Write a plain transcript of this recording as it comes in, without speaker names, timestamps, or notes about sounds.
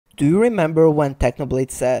Do you remember when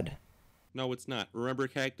Technoblade said, No, it's not. Remember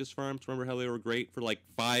Cactus Farms? Remember how they were great for like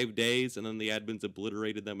 5 days and then the admins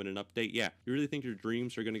obliterated them in an update? Yeah. You really think your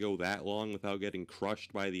dreams are going to go that long without getting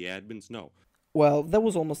crushed by the admins? No. well, that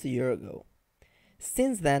was almost a year ago.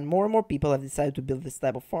 Since then, more and more people have decided to build this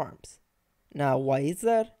type of farms. Now, why is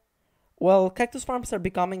that? Well, cactus farms are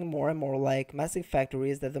becoming more and more like massive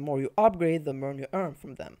factories that the more you upgrade, the more you earn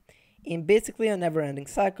from them. In basically a never-ending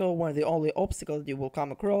cycle where the only obstacle that you will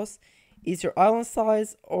come across is your island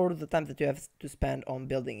size or the time that you have to spend on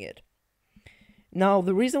building it. Now,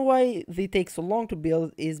 the reason why they take so long to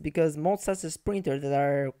build is because mods such as Sprinter that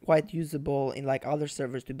are quite usable in like other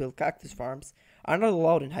servers to build cactus farms are not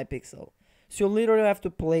allowed in Hypixel. So you literally have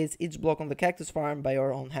to place each block on the cactus farm by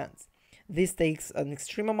your own hands. This takes an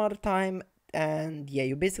extreme amount of time, and yeah,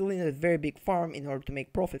 you basically need a very big farm in order to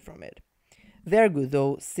make profit from it. They are good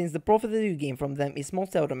though, since the profit that you gain from them is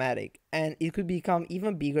mostly automatic, and it could become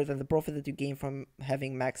even bigger than the profit that you gain from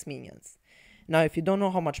having max minions. Now, if you don't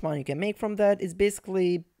know how much money you can make from that, it's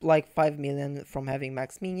basically like 5 million from having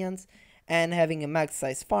max minions, and having a max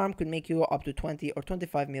size farm could make you up to 20 or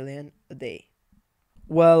 25 million a day.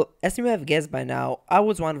 Well, as you may have guessed by now, I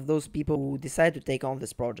was one of those people who decided to take on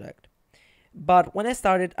this project. But when I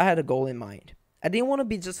started, I had a goal in mind. I didn't want to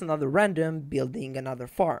be just another random building another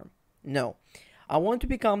farm. No, I wanted to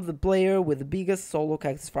become the player with the biggest solo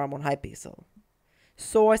cactus farm on Hypixel.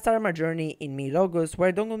 So I started my journey in mid-August where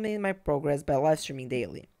I documented my progress by live streaming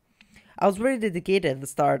daily. I was very dedicated at the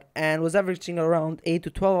start and was averaging around 8 to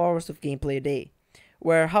 12 hours of gameplay a day,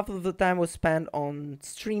 where half of the time was spent on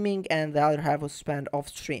streaming and the other half was spent off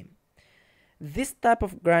stream. This type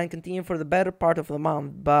of grind continued for the better part of the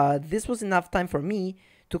month, but this was enough time for me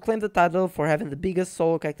to claim the title for having the biggest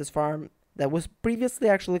solo cactus farm that was previously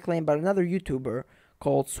actually claimed by another YouTuber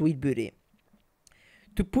called Sweet Booty.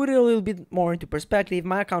 To put it a little bit more into perspective,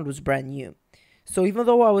 my account was brand new. So even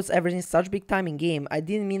though I was averaging such big time in game, I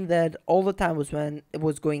didn't mean that all the time was when it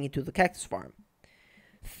was going into the cactus farm.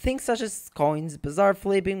 Things such as coins, bazaar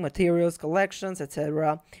flipping, materials, collections,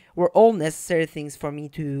 etc. were all necessary things for me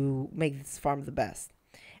to make this farm the best.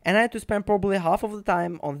 And I had to spend probably half of the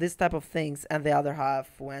time on this type of things and the other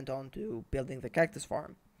half went on to building the cactus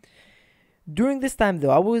farm. During this time though,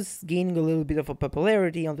 I was gaining a little bit of a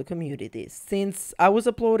popularity on the community. Since I was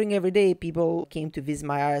uploading every day, people came to visit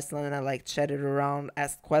my island and I like chatted around,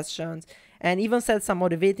 asked questions, and even said some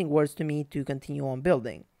motivating words to me to continue on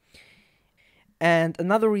building. And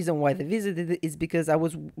another reason why they visited is because I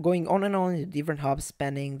was going on and on into different hubs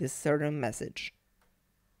spanning this certain message.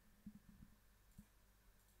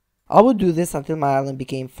 I would do this until my island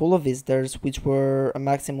became full of visitors, which were a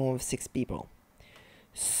maximum of 6 people.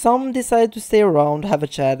 Some decided to stay around, have a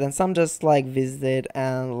chat, and some just like visited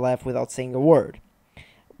and left without saying a word.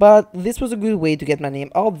 But this was a good way to get my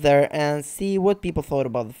name out there and see what people thought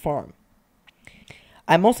about the farm.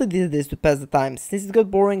 I mostly did this to pass the time since it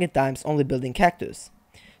got boring at times only building cactus.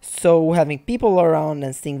 So having people around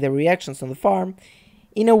and seeing their reactions on the farm,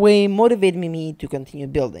 in a way motivated me to continue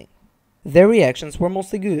building. Their reactions were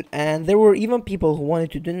mostly good, and there were even people who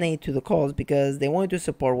wanted to donate to the cause because they wanted to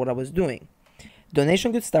support what I was doing.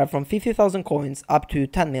 Donation could start from 50,000 coins up to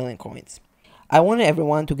 10 million coins. I wanted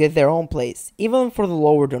everyone to get their own place, even for the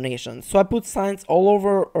lower donations, so I put signs all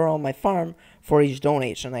over around my farm for each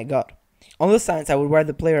donation I got. On the signs I would write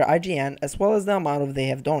the player IGN as well as the amount of they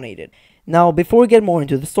have donated. Now, before we get more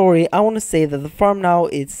into the story, I want to say that the farm now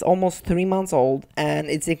is almost 3 months old and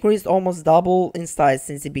it's increased almost double in size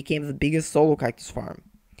since it became the biggest solo cactus farm.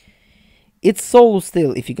 It's solo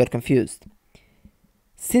still if you got confused.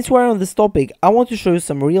 Since we're on this topic, I want to show you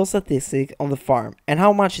some real statistics on the farm and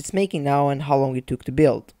how much it's making now and how long it took to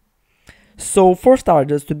build. So for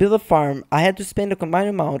starters, to build a farm, I had to spend a combined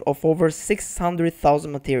amount of over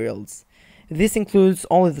 600,000 materials. This includes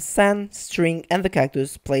only the sand, string and the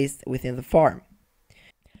cactus placed within the farm.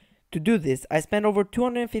 To do this, I spent over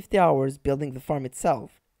 250 hours building the farm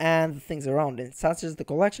itself and the things around it, such as the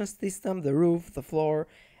collection system, the roof, the floor,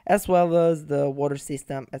 as well as the water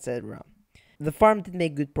system, etc. The farm did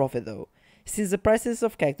make good profit though, since the prices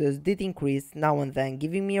of cactus did increase now and then,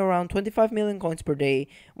 giving me around 25 million coins per day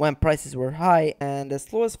when prices were high and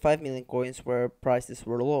as low as 5 million coins where prices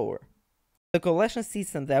were lower. The collection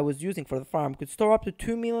system that I was using for the farm could store up to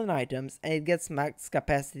 2 million items and it gets max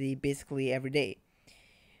capacity basically every day.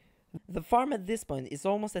 The farm at this point is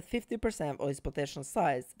almost at 50% of its potential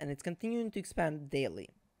size and it's continuing to expand daily.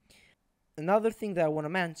 Another thing that I want to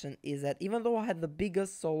mention is that even though I had the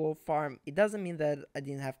biggest solo farm, it doesn't mean that I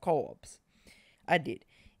didn't have co-ops. I did.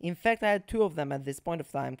 In fact, I had 2 of them at this point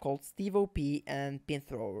of time called SteveOP and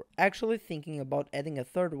PinThrower, actually thinking about adding a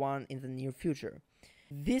third one in the near future.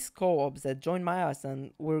 These co-ops that joined my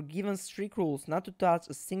island were given strict rules not to touch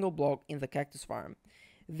a single block in the cactus farm.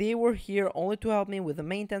 They were here only to help me with the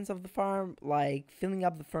maintenance of the farm, like filling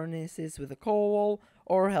up the furnaces with a coal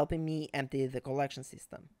or helping me empty the collection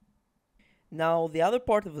system. Now, the other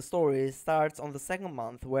part of the story starts on the second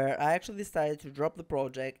month, where I actually decided to drop the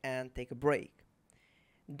project and take a break.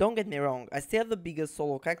 Don't get me wrong, I still have the biggest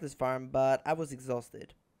solo cactus farm, but I was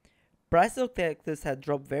exhausted. Prices of cactus had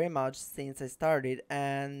dropped very much since I started,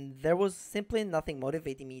 and there was simply nothing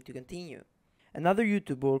motivating me to continue. Another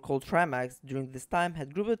YouTuber called Trimax during this time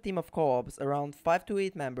had grouped a team of co-ops around 5 to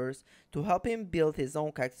 8 members to help him build his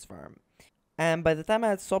own cactus farm. And by the time I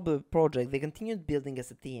had stopped the project, they continued building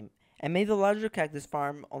as a team and made a larger cactus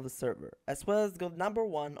farm on the server, as well as got number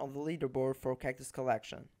 1 on the leaderboard for cactus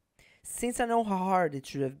collection. Since I know how hard it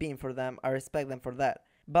should have been for them, I respect them for that,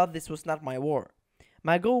 but this was not my war.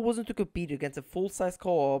 My goal wasn't to compete against a full-size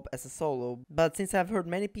co-op as a solo, but since I've heard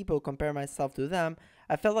many people compare myself to them,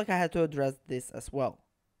 I felt like I had to address this as well.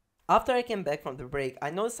 After I came back from the break, I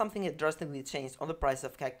noticed something had drastically changed on the price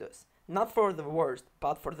of cactus. Not for the worse,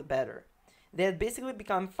 but for the better. They had basically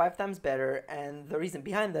become 5 times better, and the reason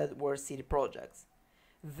behind that were city projects.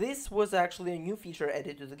 This was actually a new feature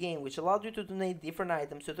added to the game which allowed you to donate different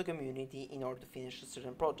items to the community in order to finish a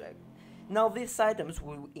certain project. Now these items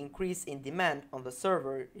will increase in demand on the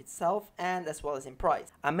server itself and as well as in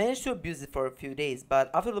price. I managed to abuse it for a few days,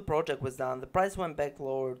 but after the project was done, the price went back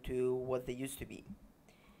lower to what they used to be.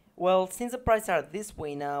 Well, since the prices are this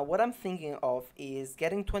way now, what I'm thinking of is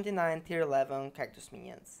getting 29 tier 11 cactus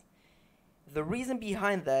minions. The reason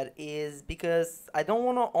behind that is because I don't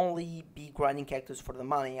want to only be grinding cactus for the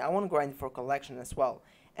money, I want to grind for collection as well.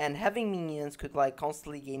 And having minions could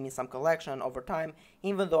constantly give me some collection over time,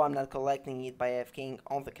 even though I'm not collecting it by AFKing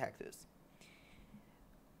on the cactus.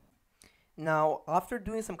 Now, after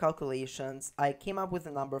doing some calculations, I came up with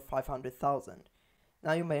the number 500,000.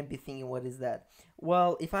 Now you might be thinking, what is that?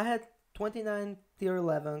 Well, if I had 29 tier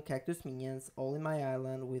 11 cactus minions all in my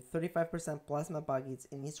island with 35% plasma buckets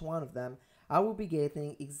in each one of them, I will be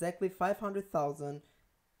getting exactly 500,000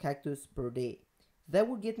 cactus per day. That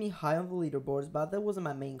would get me high on the leaderboards, but that wasn't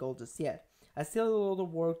my main goal just yet. I still had a lot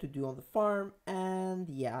of work to do on the farm, and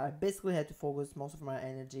yeah, I basically had to focus most of my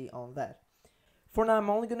energy on that. For now, I'm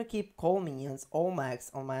only gonna keep coal minions all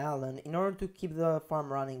max on my island in order to keep the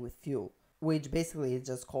farm running with fuel, which basically is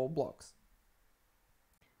just coal blocks.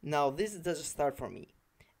 Now, this is just a start for me,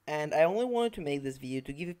 and I only wanted to make this video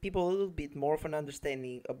to give people a little bit more of an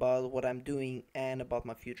understanding about what I'm doing and about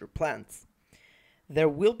my future plans. There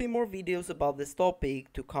will be more videos about this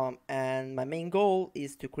topic to come, and my main goal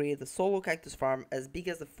is to create a solo cactus farm as big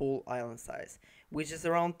as the full island size, which is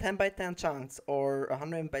around 10 by 10 chunks or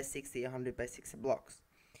 100 by 60, 100 by 60 blocks.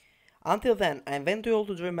 Until then, I invite you all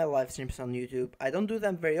to join my live streams on YouTube. I don't do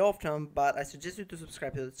them very often, but I suggest you to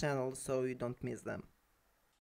subscribe to the channel so you don't miss them.